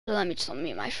So let me just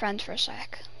unmute my friend for a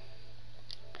sec.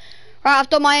 Right, I've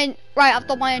done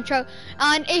my intro.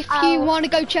 And if you want to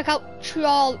go check out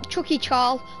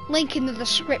Chukycharl, link in the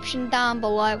description down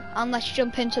below. And let's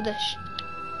jump into this.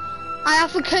 I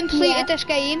haven't completed this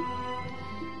game,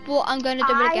 but I'm going to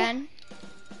do it again.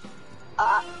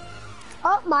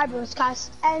 Oh, my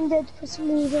broadcast ended for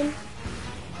some reason.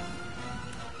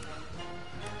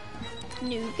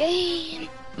 New game.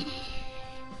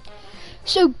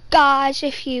 So guys,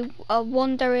 if you are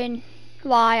wondering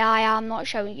why I am not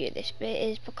showing you this bit,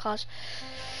 is because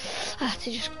I have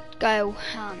to just go,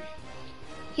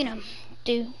 you know,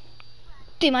 do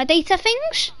my data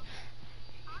things.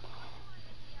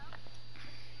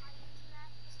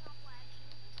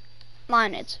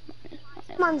 Mine is.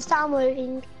 Mine's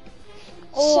downloading.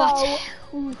 Oh,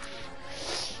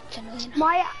 so,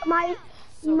 my,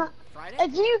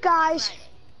 if you guys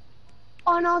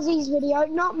on Ozzy's video,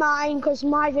 not mine, because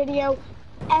my video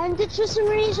ended for some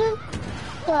reason.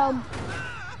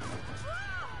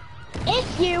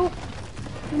 If you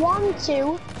want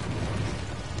to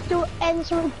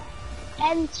enter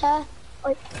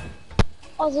like,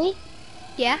 Ozzy,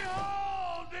 yeah.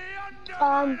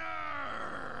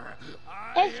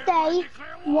 If they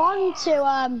want to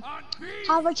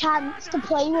have a chance to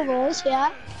play with us,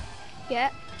 yeah,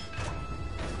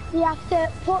 you have to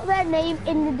put their name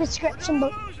in the description,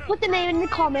 but put the name in the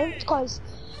comments, because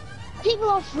people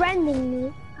are friending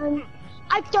me and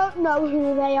I don't know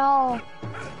who they are.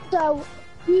 So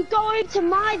you go into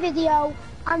my video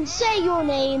and say your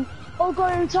name, or go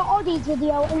into Ozzy's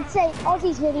video and say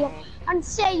Ozzy's video and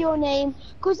say your name,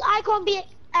 because I can't be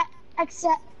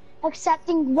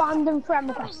accepting random friend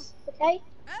requests, okay?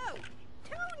 Oh,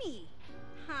 Tony.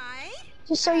 Hi.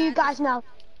 Just so you guys know.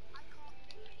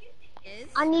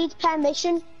 I need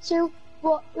permission to,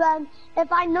 but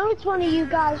if I know it's one of you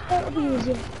guys, it'll be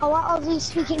easier. I'll let Ozzy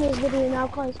speak in his video now,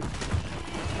 because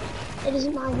it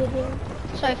isn't my video.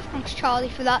 So thanks Charlie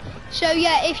for that. So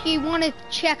yeah, if you want to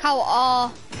check out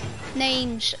our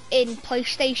names in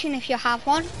PlayStation, if you have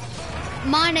one,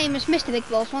 my name is Mr. Big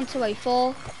Balls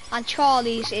 1284. And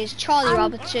Charlie's is Charlie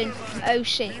Robertson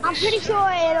 06. I'm pretty sure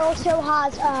it also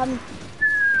has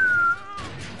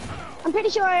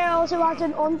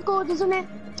an underscore, doesn't it?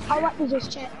 I'll let me just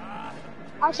check.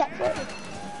 I'll check for it.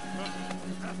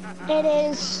 It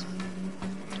is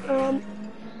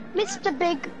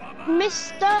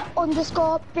Mr.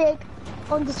 underscore big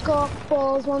underscore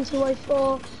balls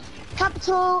 1284.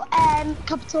 Capital M,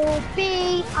 capital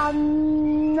B,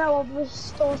 and no other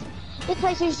stuff. This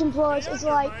PlayStation Plus is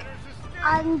like,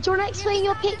 and do you want to explain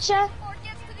your picture?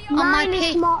 Mine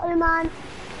is Tomato Man.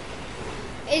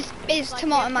 Is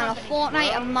Tomato Man of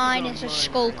Fortnite, and mine is a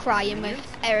skull crying with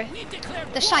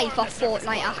the scythe of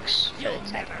Fortnite axe.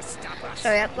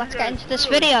 So yeah, let's get into this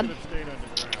video.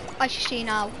 As you see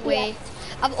now,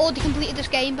 I've already completed this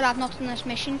game, but I've not done this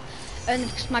mission, only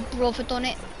because my brother done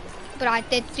it. But I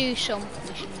did do some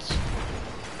missions.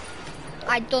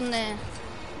 I'd done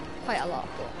quite a lot,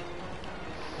 but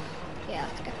yeah,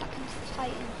 let's get back into the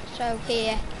fighting. So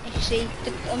here, as you see,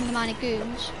 the undermining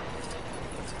goons.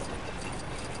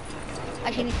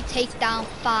 Actually, need to take down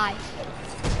 5.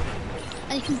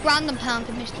 And you can brand them pound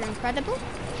with Mr. Incredible,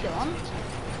 if you want.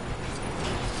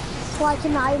 Like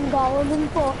an iron golem in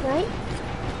Fortnite.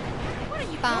 What are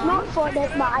you Not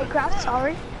Fortnite, Minecraft,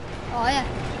 sorry. Oh yeah.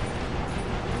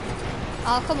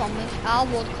 I would come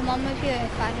on with you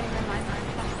if I didn't know my Minecraft.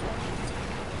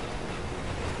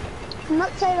 I'm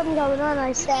not saying I'm going on,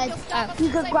 I said you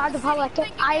could grab the power like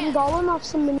an iron golem off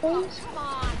some minigames.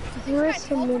 There is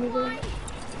some minigames.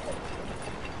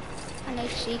 And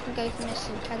as you can go from this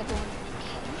incredible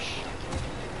cage.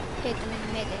 Hit them in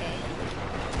mid-air.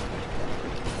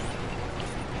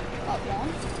 Got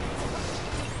 1.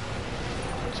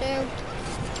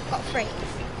 2. Got 3.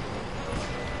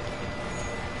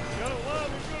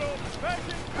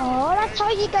 Oh, that's how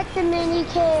you get the mini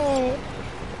kit.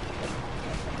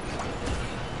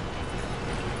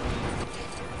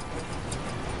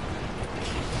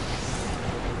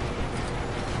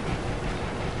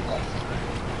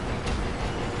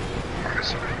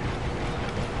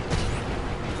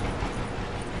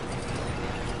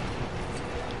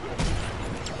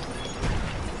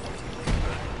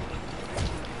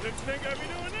 Didn't think I'd be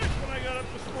doing this when I got up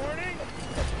this morning.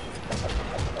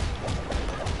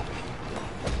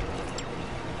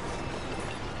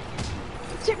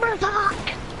 Super attack!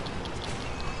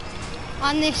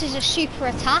 And this is a super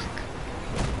attack.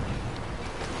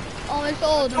 Almost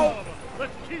all of them.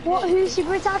 Whose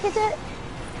super attack is it?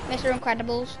 Mr.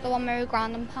 Incredibles, the one where we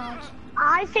ground and pound.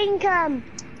 I think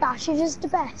Dash is the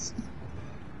best.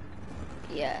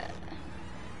 Yeah.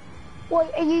 Wait,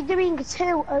 are you doing 2?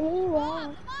 Are you?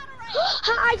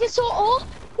 I just saw. Oh,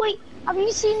 wait. Have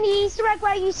you seen the Easter egg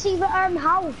where you see the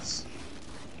house?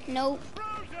 Nope.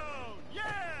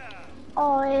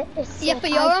 Oh, it's Yeah, but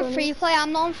you're on free play.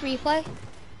 I'm not on free play.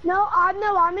 No,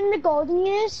 I'm in the golden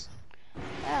years.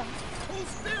 Oh. Who's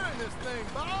steering this thing,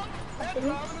 Bob? That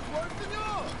driving is worse than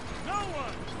yours. No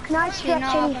one. Can I stretch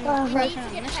any further?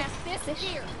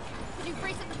 Can you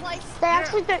freeze it in place? They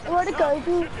actually don't know what a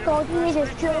golden years is.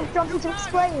 Do you want me to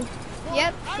explain?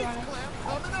 Yep.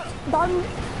 Golden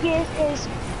years is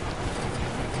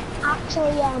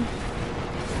actually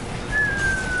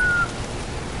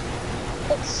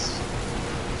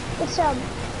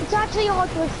it's actually hard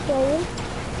to explain.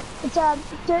 It's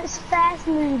the first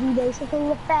movie, basically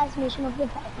the first mission of the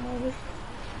first movie.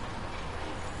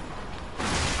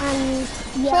 And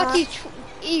yeah.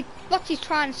 So what he's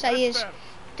trying to say is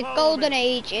the golden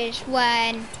age is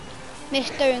when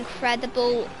Mr.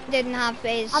 Incredible didn't have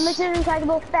his I'm Mr.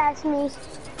 Incredible first meet.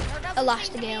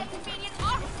 Elastigale.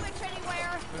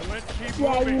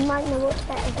 Yeah, you might know what's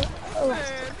better.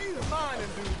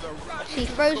 See,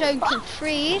 Frozone can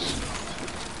freeze.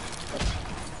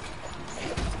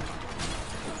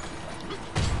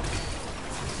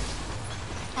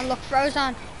 And look,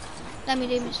 Frozone. Let me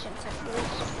do Mr.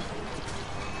 Incredible.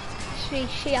 See,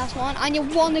 she has one, and you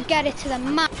want to get it to the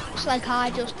max like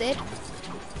I just did.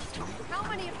 How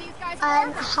many of these guys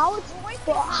how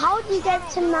do you get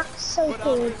to max so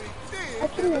good? I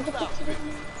can never get to it.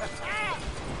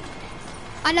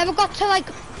 I never got to like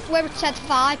where it said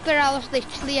 5, but I was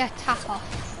literally a tap off.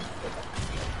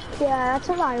 Yeah, that's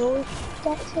what I always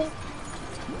get to.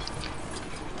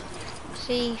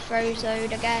 See,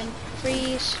 Frozone again,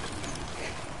 freeze.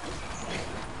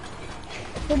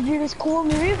 To do this cool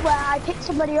move where I pick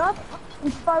somebody up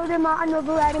and throw them at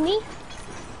another enemy.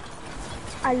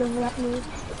 I love that move.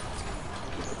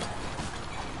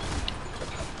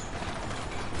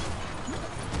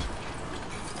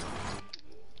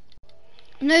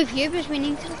 No viewers, we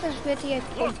need to get this video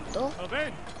pumped up.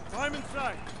 Ben, climb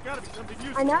inside. Gotta be something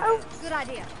useful. I know. Good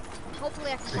idea.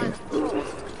 Hopefully I can find the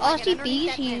controls.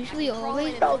 RCBs usually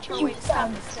always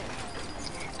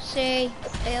say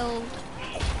build.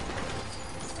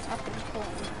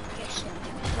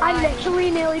 I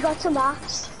literally nearly got to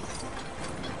max.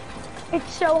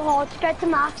 It's so hard to get to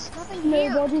max.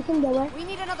 Nobody can do it. We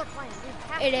need another plan.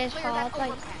 It is hard,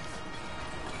 like.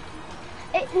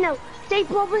 No,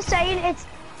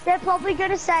 they're probably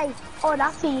gonna say, oh,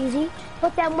 that's easy.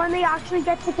 But then when they actually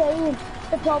get the game,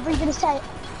 they're probably gonna say,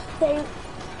 it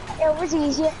was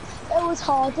easier. It was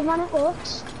harder than it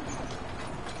looks.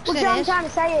 What I'm trying to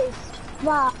say is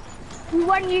that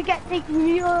when you get the,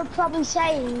 you're probably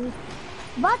saying,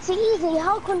 that's easy,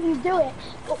 how couldn't you do it?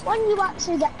 But when you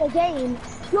actually get the game,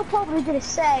 you're probably going to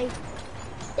say,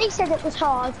 they said it was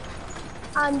hard,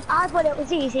 and I thought it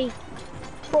was easy,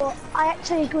 but I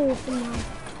actually agree with them now.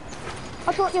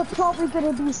 That's what you're probably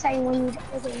going to be saying when you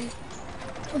get the game.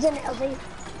 Isn't it, Elsie?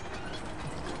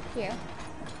 Yeah.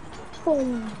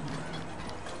 Boom.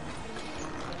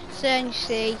 So then you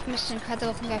see, Mr.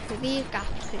 Incredible can go through these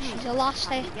gaps because she's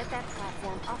elastic. Get that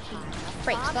platform up high.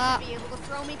 Breaks that. Be able to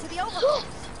throw me to the overpass.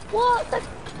 What?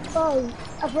 Oh,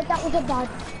 I thought that was a bad.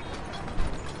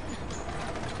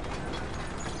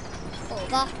 Pull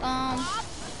that down.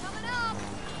 Coming up.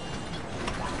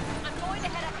 I'm going to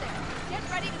head up there. Get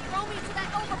ready to throw me to that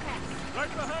overpass.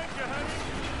 Right behind you, honey.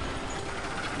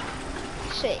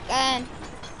 See again.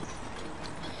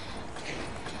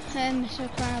 Mr.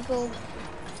 Incredible.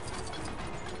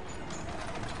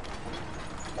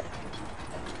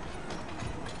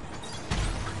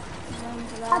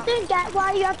 I don't get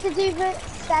why you have to do the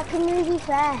second movie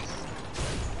first.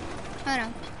 I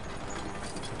know.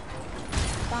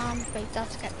 Bam, break that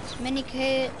to get this mini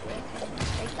kit.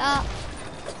 Break that.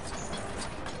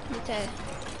 Need to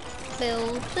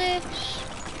build this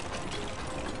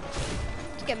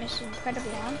to get Mr.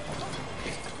 Incredible on.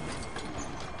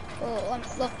 Oh,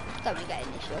 look, let me get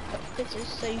in this real quick. This is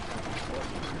so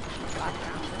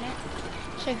background in it.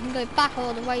 So you can go back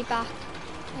all the way back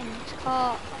in this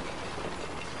car.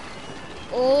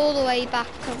 All the way back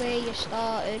to where you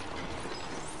started.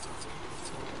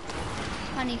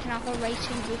 And you can have a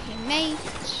racing with your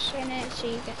mates in it, so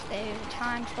you get the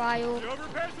time trial.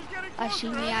 As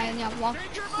you see me, I only have one.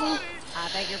 I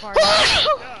beg your pardon.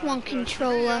 One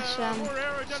controller, so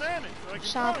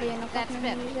sadly enough I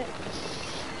can use it.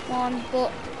 One,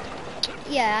 but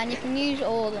yeah, and you can use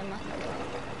all of them.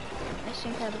 It's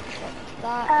incredible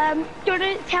that. Do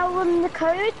you tell them the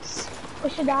codes, or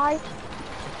should I?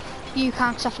 You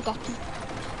can't, 'cause I forgot them.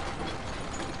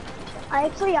 I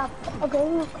actually have. I'll go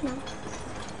look now.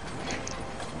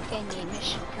 Their name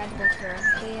is Incredible Girl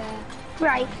here.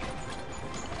 Right.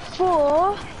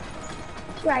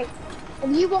 Right. If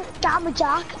you want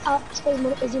Dammerjack, I'll explain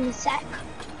what it is in a sec.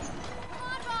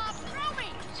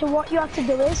 So what you have to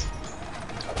do is...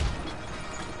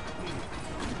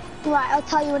 Right, I'll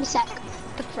tell you in a sec.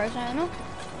 The frozen owner.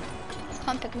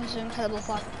 Can't pick this Incredible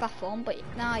platform, but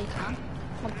now you can.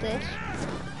 Like this.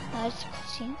 There's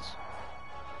cutscenes.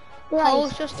 Right.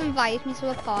 Cole's just invited me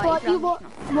to a party. What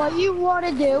you want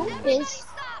to do is...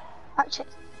 Actually,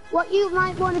 what you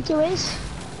might want to do is...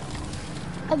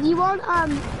 If you want,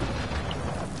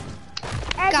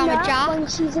 Edna, when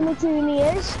she's in the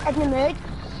juniors, Edna Mood,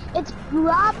 it's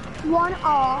grab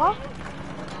 1R,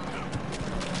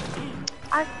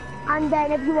 and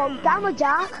then if you want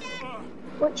Dammerjack,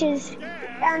 which is,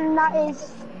 and that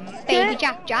is... Baby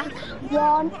Jack.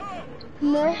 1,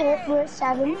 no hit, we're at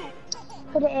 7,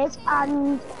 but it is,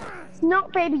 and it's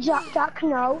not Baby Jack,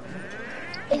 no.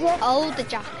 Is it? Oh, the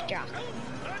Jack.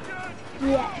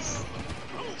 Yes.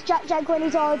 Jack when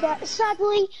he's older.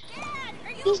 Sadly,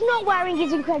 he's not wearing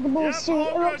his Incredibles suit.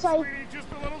 It looks like...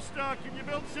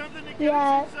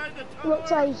 Yeah, it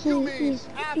looks like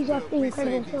he's off the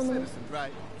Incredible filming.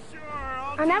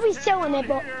 I know he's still in it,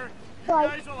 but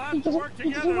like he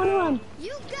doesn't want to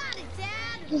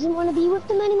He doesn't want to be with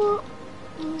them anymore.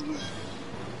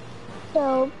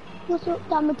 So what's up,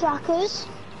 Dammerjackers?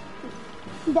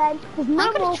 Then there's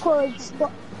no more codes,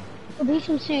 but there'll be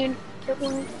some soon.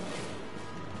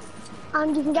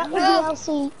 And you can get the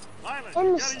DLC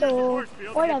in the store,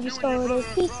 whatever store it is,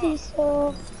 PC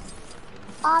store.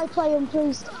 I play on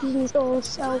PlayStation store,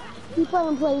 so if you play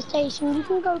on PlayStation, you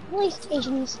can go to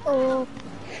PlayStation store,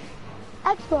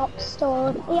 Xbox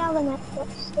store, if you have an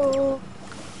Xbox store.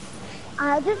 And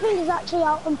I don't think it's actually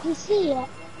out on PC yet.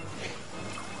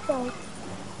 So,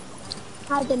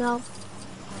 I don't know.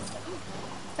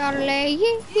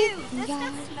 This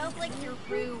stuff smells like your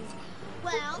room.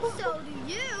 Well, so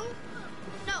do you.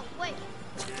 No, wait.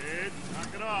 Kids,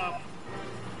 knock it off.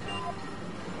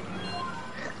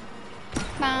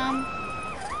 Mom.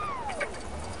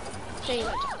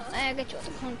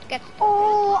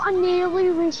 Oh, I nearly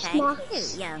reached Max.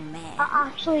 Thank you, young man. That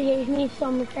actually gave me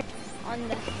some things.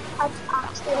 That's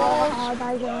actually how hard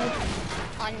I was.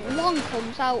 And one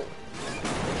comes out.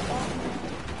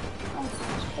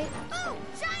 Oh,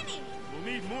 shiny! We'll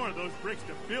need more of those bricks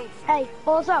to build something. Hey,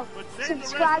 also,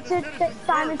 subscribe to the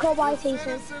Diamond Core by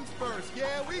Taser.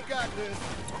 Yeah, we got this.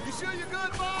 You sure you're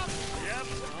good, Bob? Yep, I'm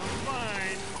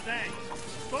fine. Thanks.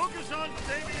 Focus on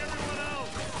saving everyone else.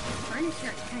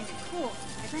 Furniture's kind of cool.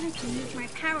 I bet I can use my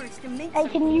powers to make Hey,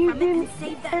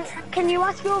 can you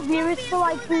ask your viewers for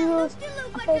like viewers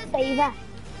a first favor?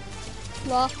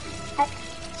 What?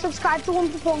 Subscribe to One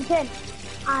for Pumpkin,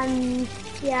 and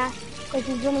yeah, this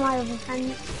is one of my other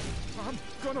friends. I'm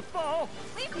gonna fall.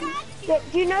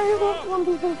 Do you know who One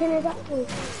for Pumpkin is actually?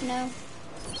 No.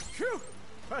 Phew.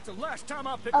 That's the last time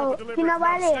I'll pick Oh, up a delivery you know from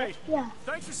out Elliot? state. Yeah.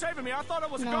 Thanks for saving me. I thought I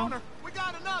was a goner. We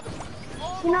got another.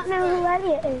 Do you not know who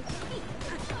Elliot is?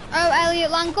 Oh,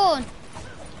 Elliot Langorn.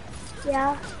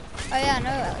 Yeah. Oh yeah, I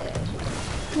know Elliot.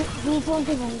 He's One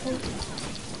for Pumpkin.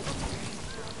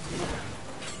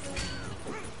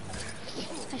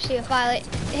 I see a Violet.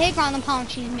 Here, ground and pound,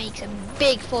 she makes a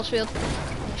big force field.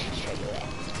 Let's just show you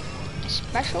it.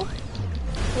 Special.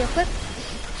 Real quick.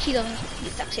 She doesn't the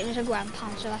exact same as a ground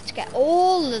pound, so let's get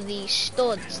all of these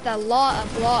studs. There's a lot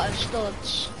of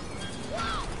studs.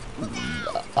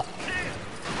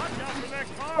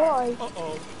 Boy.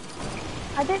 Uh-oh.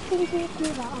 I don't think he can do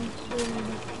that on stream.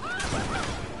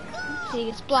 See,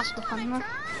 it's blasted up on her.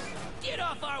 Get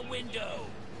off our window!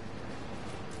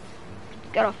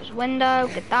 Get off his window,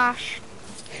 get dashed.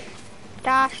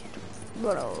 Dashed.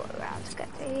 Run all around to get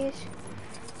these.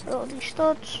 Get all these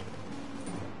studs.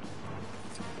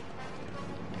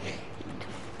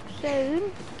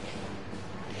 Zone.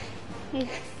 Need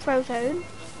throw zone.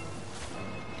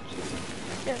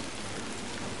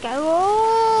 Go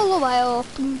all the way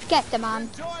up and get the man.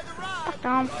 Back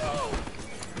down.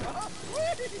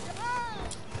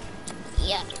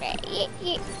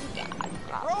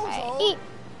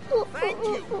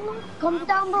 Comment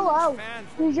down below.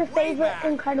 Who's your favorite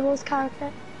Incredibles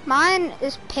character? Mine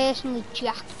is personally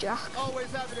Jack.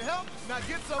 Always happy to help. Now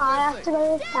get some I have to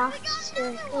go with Jack,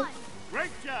 seriously.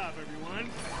 Great job, everyone.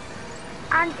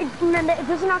 And remember, it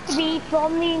doesn't have to be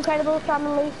from the Incredibles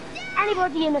family.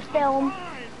 Anybody in the film,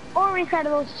 or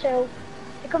Incredibles 2.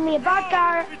 It can be a bad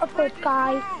guy, a good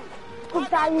guy who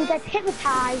gets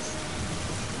hypnotized,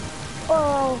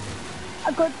 or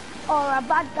a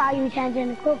bad guy who turns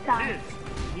into a good guy.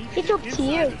 It's up to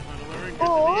you.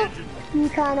 Or you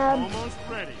can Almost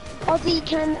ready. Ozzy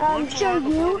can show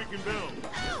you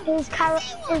his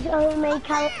homemade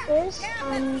characters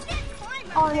and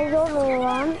on his other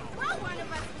one.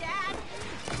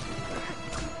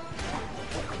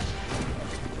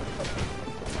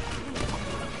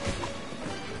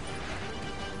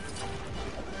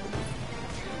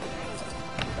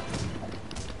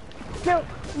 No,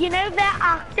 you know they're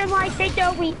acting like they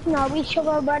don't know each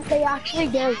other, but they actually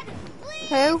do.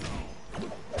 Who?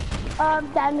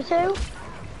 Them two.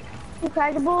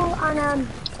 Incredible and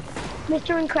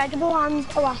Mr. Incredible and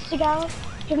Elastigirl.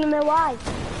 Do you know why?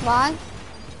 Why?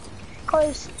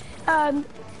 Because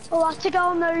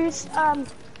Elastigirl knows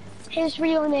his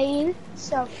real name,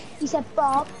 so he said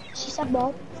Bob, she said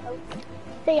Bob, so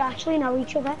they actually know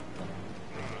each other.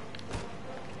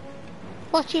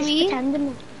 What do you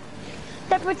mean?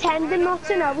 They're pretending not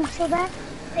to know each other.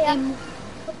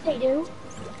 But they do.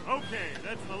 Okay,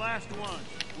 that's the last one.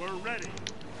 We're ready.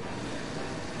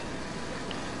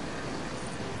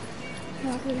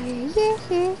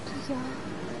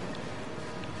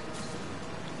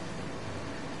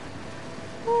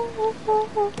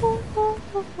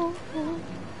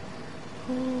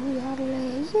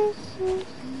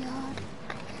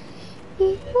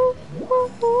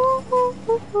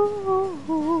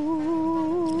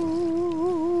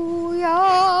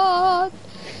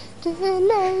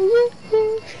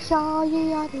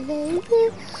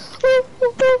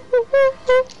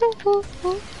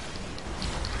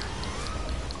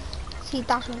 See,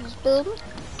 Dash was just building.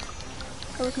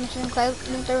 Go with Mr.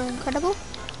 Incredible.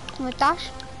 And with Dash.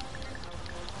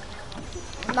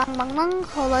 Bang, bang, bang,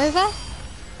 all over.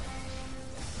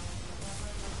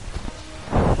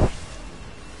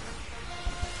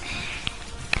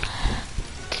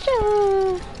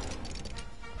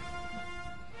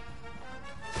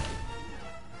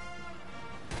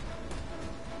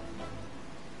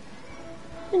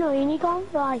 You know, you can't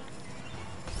fly.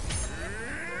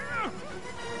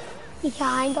 He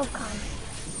kind of can.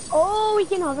 Oh, we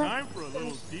can have it. Time for a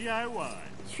little DIY.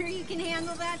 Sure you can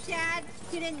handle that, Dad?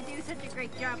 You didn't do such a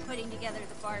great job putting together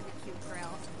the barbecue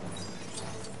grill.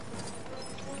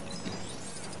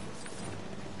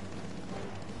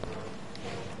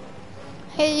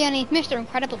 Hey, you need Mr.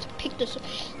 Incredible to pick this up.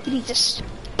 You need to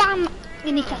spam,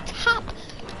 you need to tap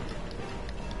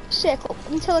circle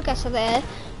until it gets to there,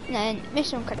 and then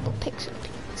Mr. Incredible picks it up.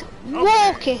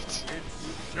 Walk it It's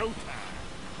showtime.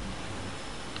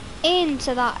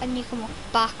 into that, and you can walk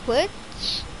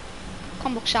backwards.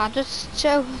 Can't walk sideways,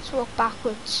 so let's walk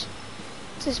backwards.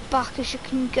 It's as back as you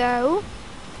can go.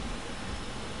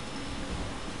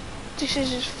 This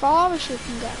is as far as you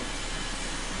can go.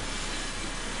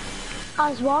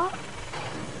 As what?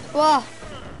 What?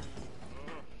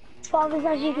 As far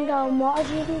as you can go, and what as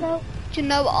you can go? Do you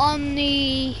know on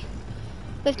the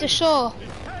with the saw?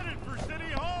 Headed for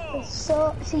City Hall.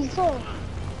 Seesaw.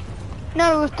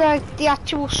 No, with the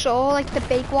actual saw, like the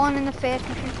big one in the first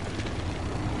mission.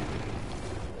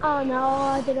 Oh no,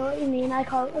 I don't know what you mean. I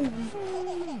can't remember.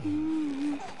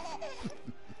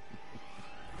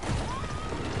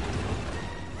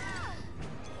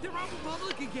 They're out in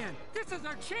public again. This is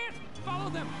our chance. Follow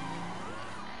them.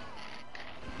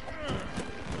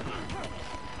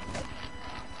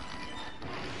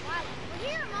 We're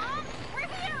here, Mom! We're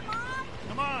here, Mom!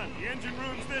 Come on, the engine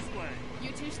room's this way.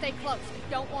 You two stay close.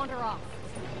 Don't wander off.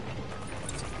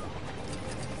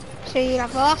 So you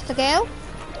have Elastigirl.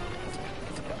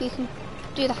 You can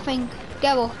do that thing.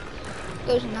 Go up.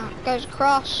 Goes in that. Goes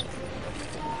across.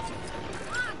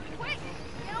 Come on, quick!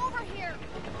 Get over here!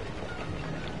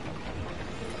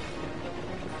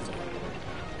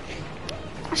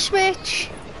 Switch.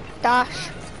 Dash.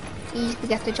 Easy to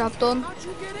get the job done. How'd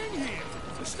you get in here?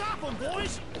 Stop them,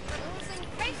 boys. Losing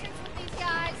patience with these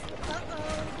guys.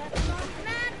 Uh-oh, that's Mom's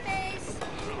mad face.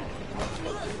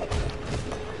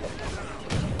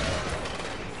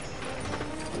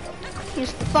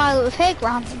 Use the file with her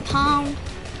ground and pound.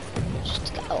 Just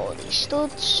to get all these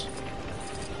studs.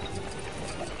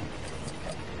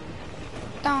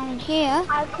 Down here.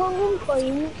 I call them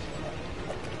coins.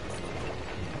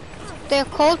 They're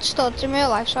called studs in real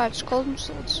life, so I just call them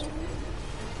studs.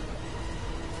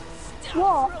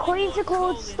 What? Coins are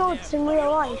called studs in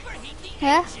real life.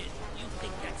 Yeah? You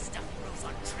think that stuff grows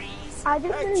on trees? I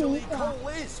didn't Actually, believe that. coal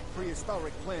is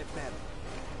prehistoric plant matter.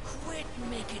 Quit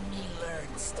making me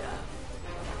learn stuff.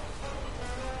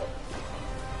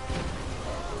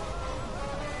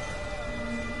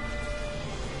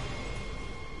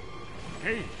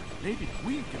 Hey, maybe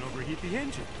we can overheat the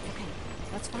engine. Okay,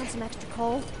 let's find some extra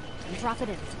coal and drop it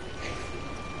in.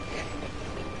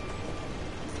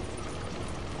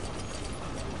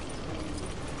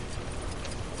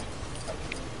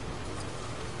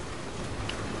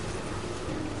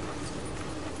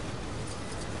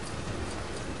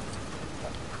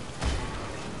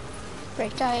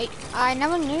 Right, I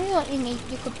never knew what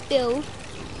you could build.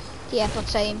 Yeah, but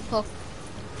same, but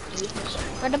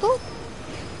incredible.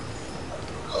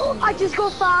 I just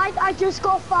got 5. I just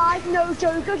got 5. No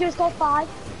joke. I just got 5.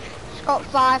 It's got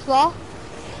 5 what?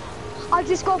 I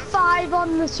just got 5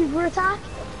 on the super attack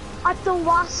at the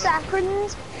last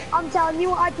second. I'm telling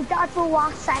you, I did that at the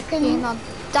last second. See, now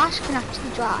Dash can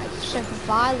actually drive super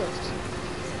violet.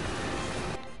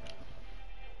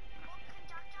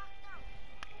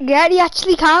 Yeah, he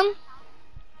actually can.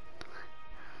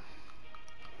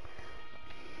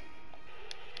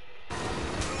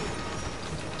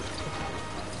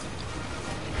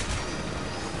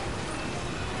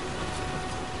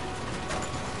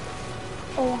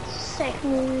 Oh, sick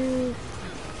move.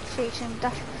 Chasing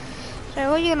Dash.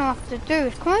 So what you're gonna have to do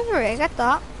is come over here, get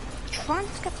that. Try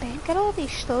to get in, get all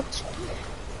these studs.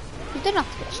 You don't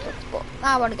have to get studs, but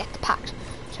I want to get the packs.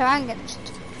 So I can get the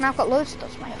studs. And I've got loads of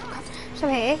studs, my other. So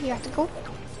here, you have to go.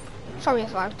 Sorry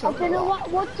if I've I talked don't know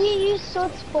what do you use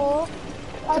studs for?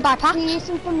 To buy packs. Do you use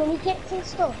them for mini kits and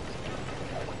stuff?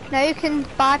 Now you can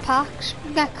buy packs,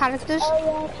 you get characters. Oh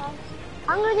yeah, packs.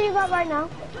 I'm gonna do that right now.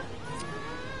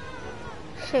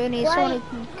 So you need someone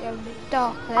who can go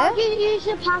dark How there. do you use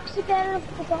your packs again? I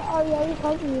forgot. Oh yeah, you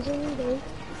can't use them, you do.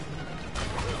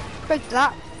 Break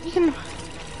that. You can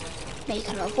make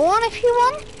another one if you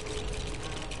want.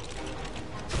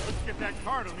 Let's get that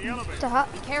card on the elevator.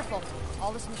 That. Be careful.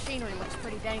 All this machinery looks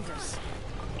pretty dangerous.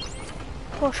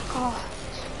 Push card.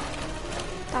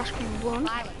 That's going to run.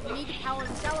 Violet, we need to power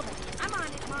this elevator. I'm on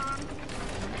it, Mom.